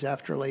complications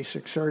after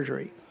LASIK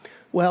surgery.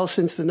 Well,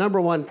 since the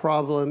number one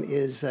problem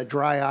is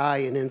dry eye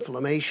and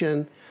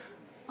inflammation,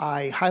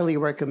 I highly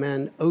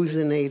recommend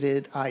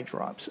ozonated eye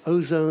drops.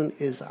 Ozone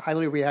is a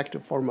highly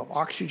reactive form of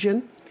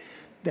oxygen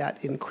that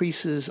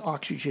increases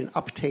oxygen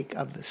uptake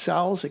of the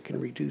cells. It can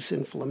reduce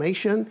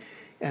inflammation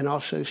and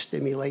also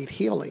stimulate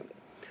healing.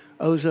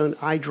 Ozone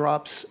eye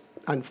drops,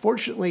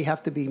 unfortunately,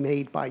 have to be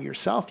made by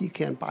yourself. You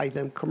can't buy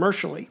them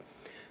commercially.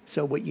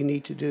 So what you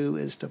need to do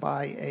is to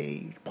buy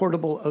a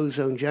portable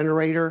ozone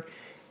generator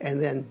and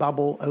then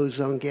bubble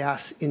ozone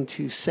gas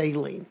into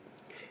saline.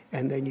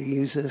 And then you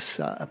use this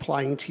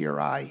applying to your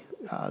eye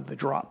the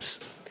drops.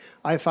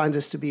 I find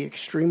this to be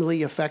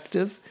extremely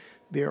effective.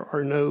 There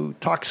are no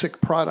toxic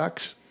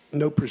products,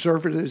 no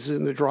preservatives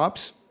in the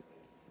drops.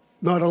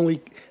 Not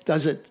only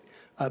does it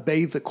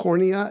bathe the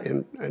cornea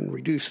and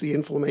reduce the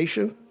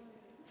inflammation,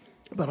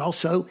 but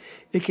also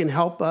it can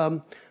help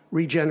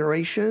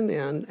regeneration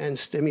and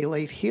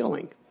stimulate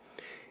healing.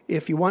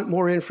 If you want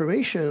more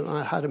information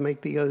on how to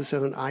make the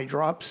ozone eye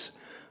drops,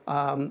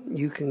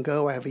 you can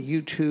go. I have a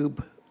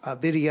YouTube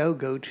video.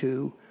 Go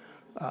to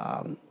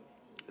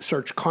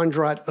search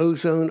Kondrot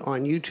Ozone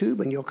on YouTube,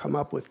 and you'll come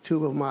up with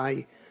two of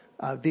my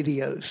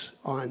videos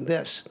on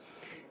this.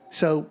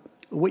 So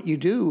what you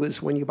do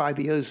is when you buy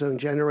the ozone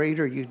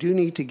generator, you do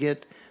need to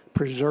get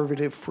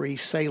preservative-free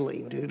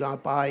saline. Do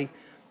not buy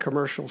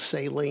commercial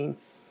saline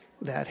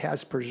that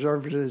has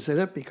preservatives in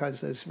it,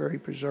 because those very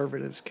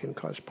preservatives can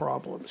cause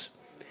problems.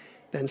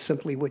 Then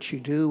simply what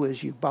you do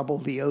is you bubble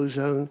the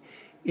ozone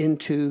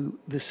into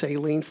the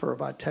saline for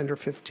about 10 or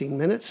 15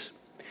 minutes,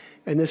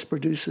 and this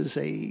produces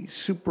a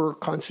super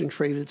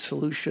concentrated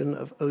solution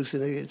of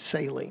ozonated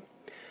saline.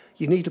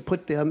 You need to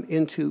put them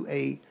into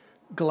a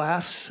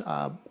glass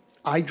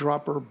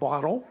eyedropper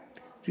bottle.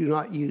 Do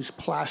not use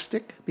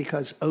plastic,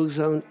 because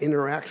ozone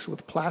interacts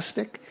with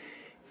plastic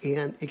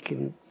and it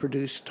can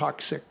produce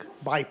toxic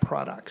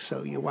byproducts.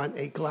 So you want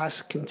a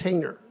glass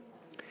container.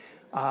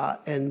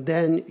 And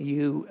then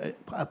you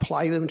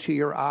apply them to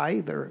your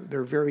eye.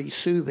 They're very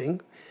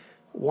soothing.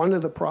 One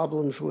of the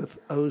problems with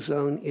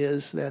ozone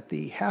is that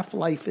the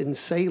half-life in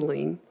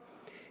saline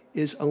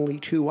is only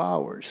 2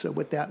 hours. So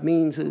what that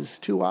means is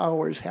 2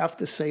 hours, half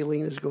the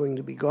saline is going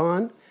to be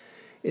gone.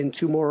 In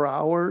 2 more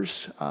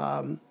hours,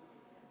 an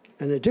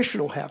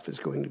additional half is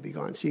going to be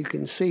gone. So you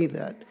can see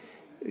that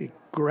it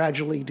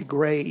gradually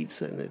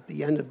degrades, and at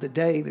the end of the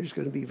day, there's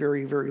going to be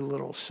very, very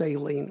little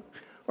saline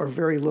or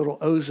very little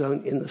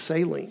ozone in the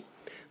saline.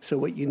 So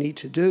what you need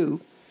to do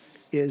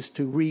is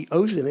to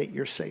re-ozonate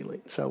your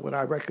saline. So what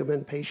I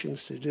recommend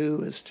patients to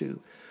do is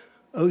to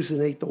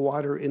ozonate the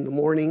water in the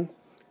morning,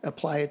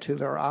 apply it to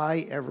their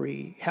eye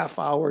every half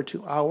hour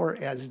to hour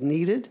as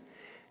needed,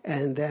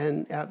 and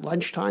then at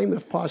lunchtime,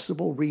 if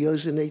possible,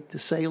 re-ozonate the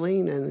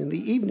saline, and in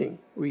the evening,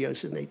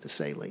 re-ozonate the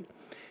saline.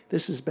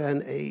 This has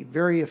been a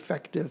very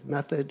effective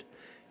method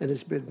and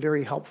has been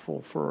very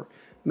helpful for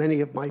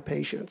many of my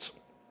patients.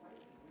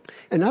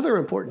 Another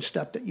important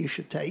step that you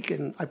should take,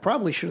 and I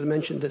probably should have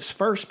mentioned this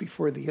first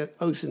before the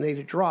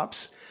ozonated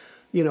drops,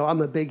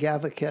 I'm a big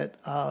advocate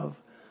of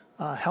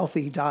a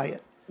healthy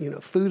diet.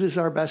 Food is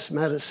our best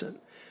medicine.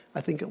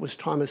 I think it was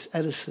Thomas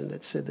Edison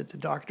that said that the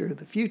doctor of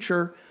the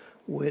future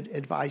would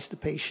advise the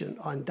patient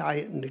on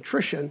diet and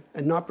nutrition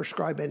and not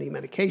prescribe any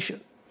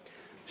medication.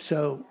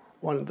 So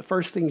one of the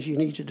first things you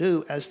need to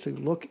do is to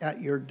look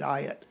at your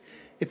diet.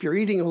 If you're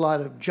eating a lot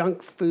of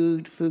junk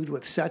food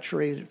with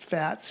saturated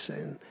fats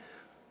and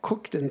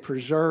cooked and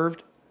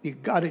preserved,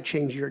 you've got to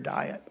change your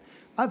diet.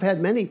 I've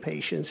had many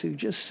patients who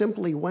just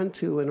simply went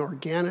to an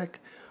organic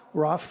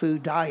raw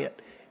food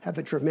diet, have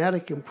a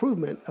dramatic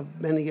improvement of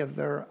many of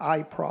their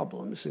eye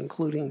problems,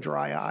 including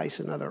dry eyes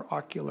and other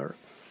ocular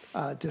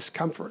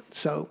discomfort.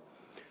 So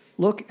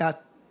look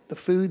at the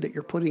food that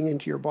you're putting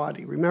into your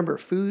body. Remember,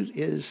 food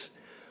is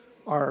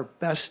our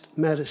best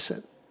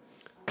medicine.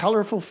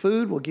 Colorful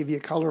food will give you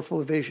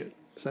colorful vision.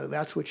 So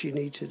that's what you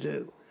need to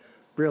do.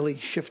 Really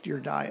shift your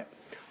diet.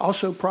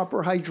 Also,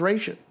 proper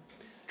hydration.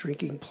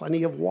 Drinking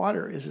plenty of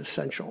water is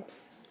essential.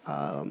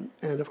 And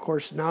of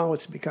course, now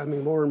it's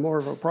becoming more and more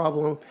of a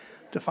problem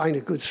to find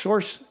a good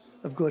source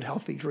of good,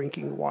 healthy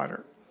drinking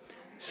water.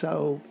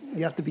 So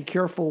you have to be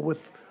careful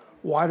with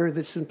water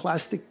that's in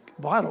plastic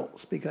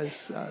bottles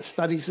because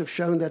studies have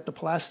shown that the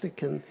plastic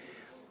can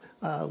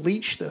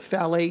leach, the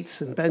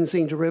phthalates and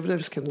benzene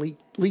derivatives can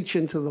leach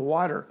into the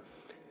water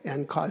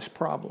and cause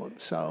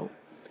problems. So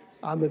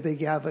I'm a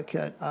big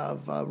advocate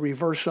of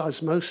reverse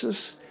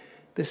osmosis.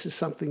 This is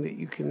something that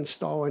you can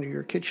install under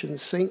your kitchen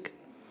sink,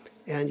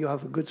 and you'll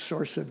have a good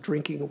source of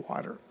drinking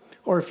water.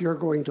 Or if you're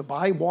going to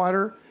buy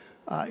water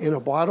in a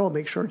bottle,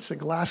 make sure it's a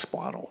glass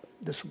bottle.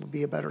 This would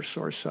be a better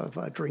source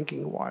of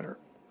drinking water.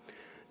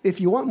 If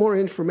you want more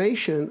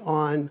information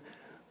on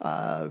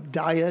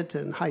diet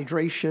and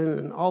hydration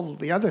and all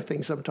the other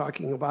things I'm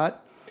talking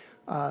about,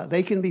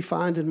 they can be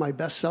found in my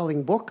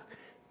best-selling book,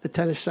 The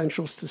 10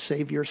 Essentials to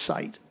Save Your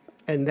Sight.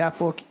 And that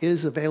book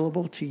is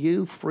available to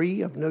you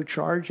free of no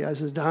charge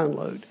as a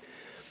download.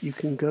 You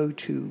can go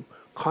to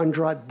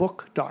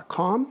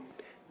kondratbook.com.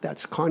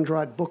 That's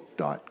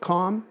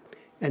kondratbook.com,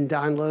 and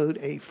download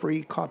a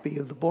free copy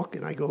of the book.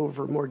 And I go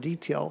over more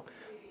detail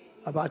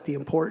about the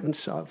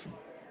importance of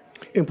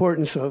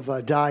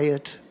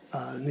diet,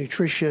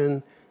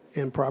 nutrition,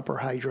 and proper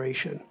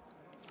hydration.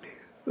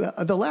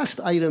 The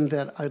last item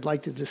that I'd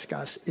like to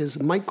discuss is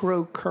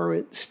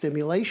microcurrent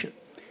stimulation.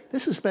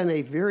 This has been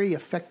a very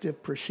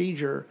effective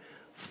procedure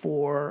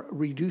for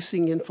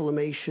reducing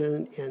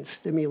inflammation and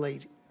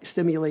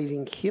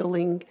stimulating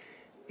healing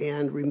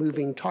and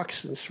removing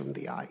toxins from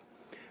the eye.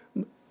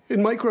 In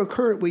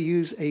microcurrent, we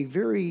use a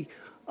very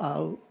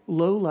low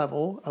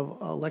level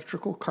of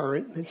electrical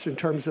current. It's in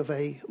terms of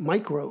a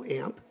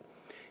microamp.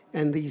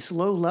 And these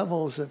low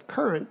levels of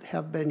current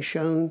have been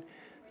shown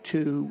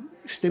to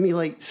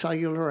stimulate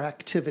cellular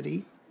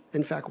activity.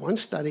 In fact, one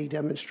study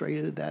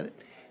demonstrated that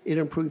it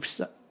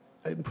improves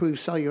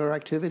cellular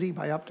activity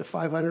by up to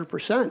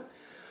 500%.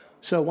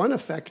 So one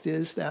effect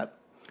is that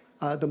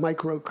the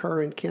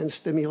microcurrent can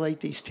stimulate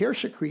these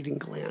tear-secreting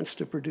glands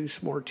to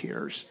produce more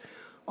tears.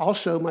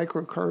 Also,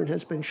 microcurrent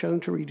has been shown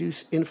to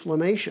reduce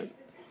inflammation.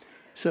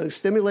 So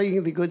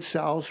stimulating the good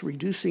cells,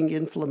 reducing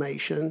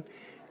inflammation,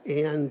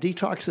 and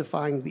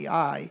detoxifying the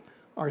eye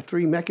are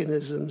three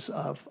mechanisms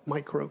of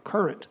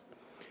microcurrent.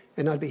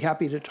 And I'd be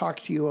happy to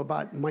talk to you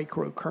about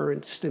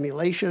microcurrent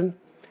stimulation.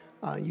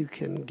 You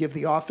can give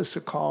the office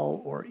a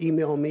call or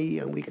email me,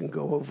 and we can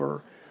go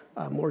over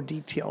more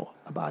detail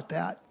about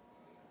that.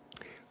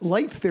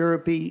 Light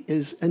therapy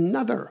is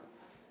another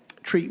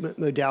treatment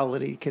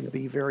modality that can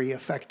be very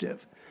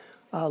effective.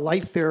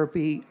 Light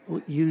therapy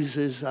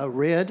uses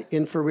red,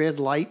 infrared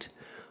light,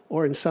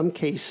 or in some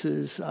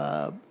cases,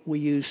 we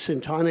use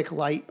syntonic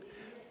light,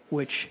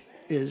 which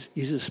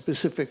uses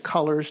specific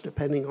colors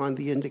depending on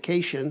the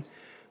indication.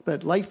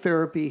 But light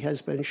therapy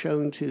has been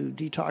shown to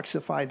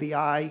detoxify the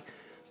eye,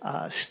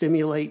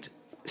 stimulate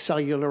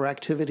cellular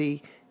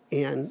activity,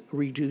 and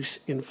reduce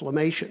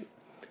inflammation.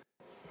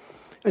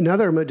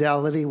 Another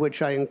modality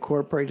which I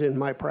incorporate in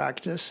my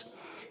practice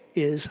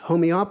is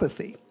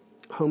homeopathy.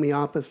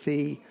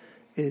 Homeopathy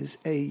is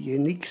a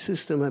unique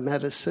system of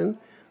medicine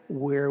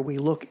where we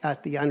look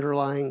at the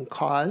underlying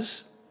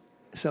cause.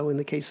 So in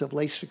the case of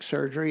LASIK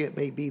surgery, it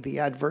may be the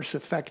adverse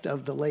effect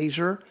of the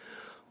laser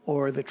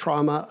or the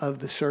trauma of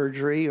the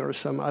surgery or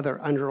some other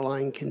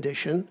underlying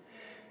condition.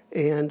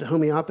 And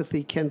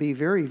homeopathy can be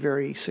very,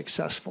 very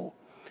successful.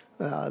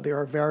 There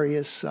are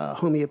various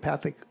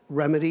homeopathic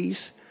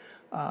remedies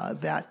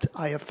that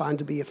I have found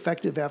to be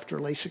effective after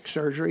LASIK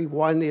surgery.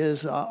 One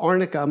is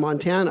Arnica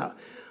montana.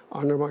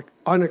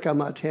 Arnica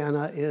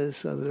montana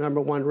is the number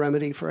one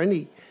remedy for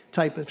any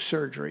type of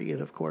surgery.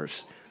 And of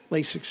course,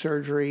 LASIK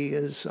surgery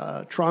is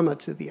trauma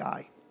to the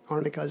eye.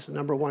 Arnica is the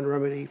number one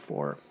remedy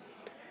for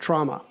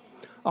trauma.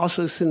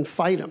 Also,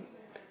 Synphytum.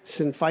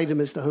 Synphytum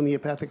is the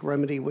homeopathic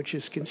remedy which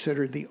is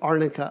considered the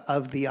arnica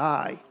of the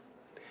eye.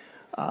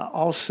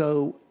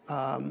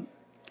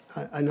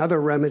 Another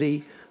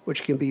remedy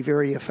which can be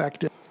very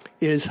effective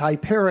is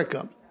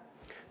Hypericum.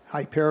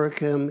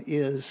 Hypericum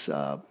is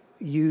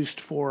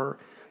used for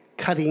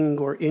cutting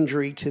or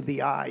injury to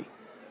the eye.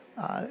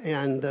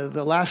 And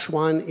the last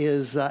one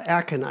is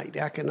aconite.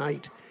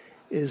 Aconite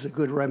is a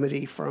good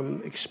remedy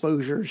from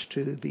exposures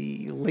to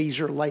the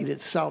laser light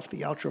itself,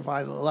 the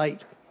ultraviolet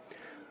light.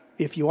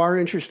 If you are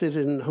interested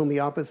in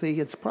homeopathy,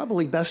 it's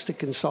probably best to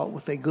consult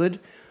with a good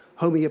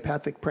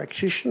homeopathic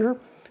practitioner,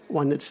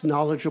 one that's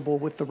knowledgeable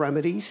with the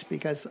remedies,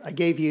 because I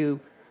gave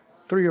you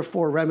 3 or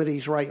 4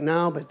 remedies right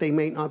now, but they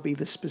may not be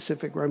the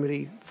specific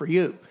remedy for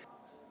you.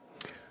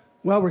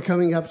 Well, we're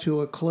coming up to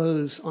a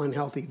close on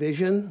Healthy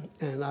Vision,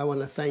 and I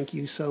want to thank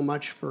you so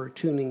much for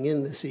tuning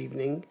in this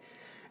evening.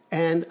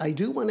 And I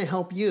do want to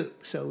help you.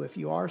 So if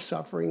you are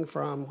suffering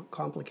from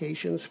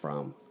complications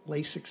from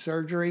LASIK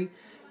surgery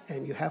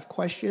and you have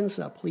questions,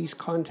 please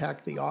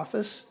contact the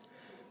office.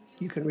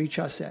 You can reach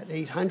us at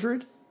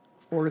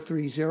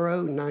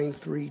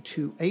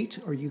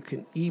 430-9328, or you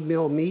can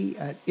email me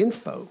at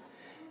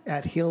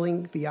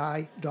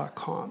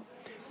info@healingtheeye.com.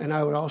 And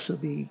I would also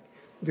be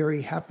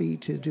very happy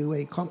to do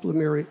a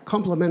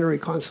complimentary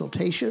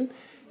consultation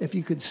if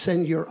you could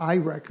send your eye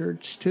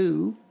records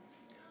to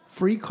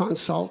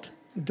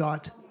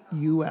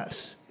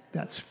freeconsult.us.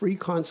 That's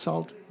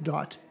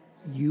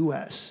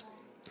freeconsult.us.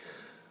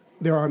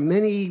 There are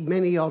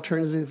many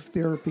alternative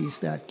therapies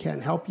that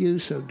can help you,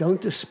 so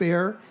don't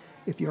despair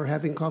if you're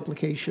having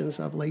complications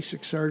of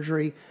LASIK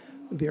surgery.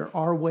 There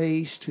are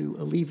ways to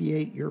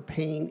alleviate your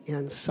pain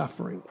and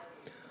suffering.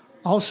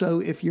 Also,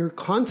 if you're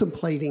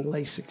contemplating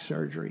LASIK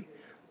surgery,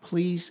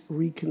 please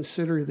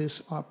reconsider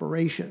this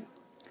operation.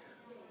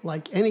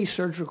 Like any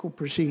surgical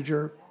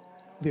procedure,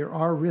 there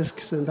are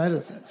risks and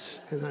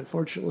benefits. And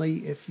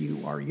unfortunately, if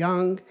you are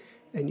young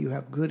and you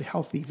have good,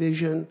 healthy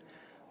vision,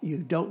 you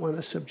don't want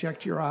to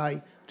subject your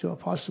eye to a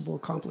possible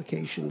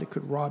complication that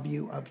could rob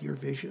you of your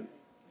vision.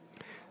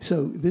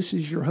 So this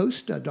is your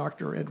host,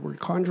 Dr. Edward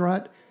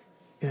Kondrot,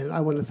 and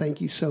I want to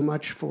thank you so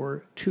much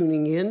for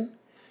tuning in.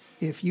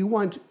 If you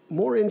want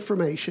more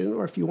information,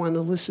 or if you want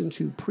to listen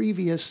to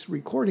previous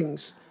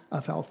recordings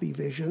of Healthy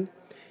Vision,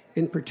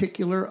 in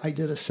particular, I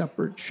did a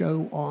separate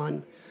show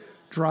on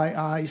dry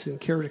eyes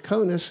and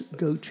keratoconus.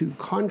 Go to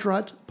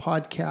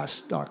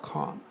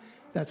kondrotpodcast.com.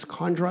 That's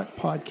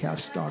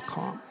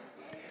kondrotpodcast.com.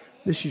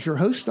 This is your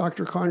host,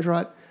 Dr.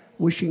 Kondrot,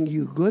 wishing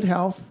you good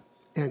health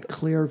and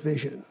clear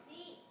vision.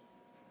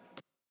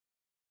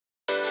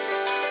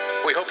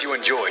 We hope you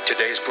enjoyed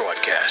today's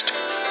broadcast.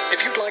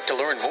 If you'd like to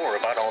learn more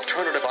about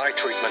alternative eye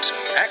treatments,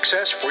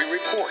 access free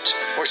reports,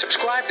 or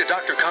subscribe to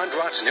Dr.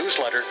 Kondrot's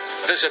newsletter,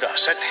 visit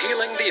us at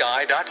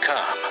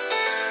healingtheeye.com.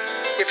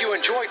 If you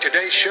enjoyed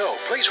today's show,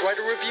 please write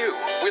a review.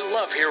 We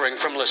love hearing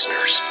from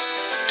listeners.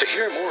 To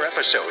hear more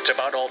episodes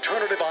about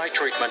alternative eye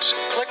treatments,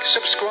 click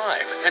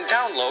subscribe and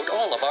download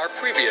all of our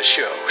previous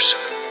shows.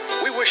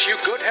 We wish you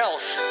good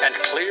health and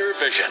clear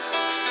vision.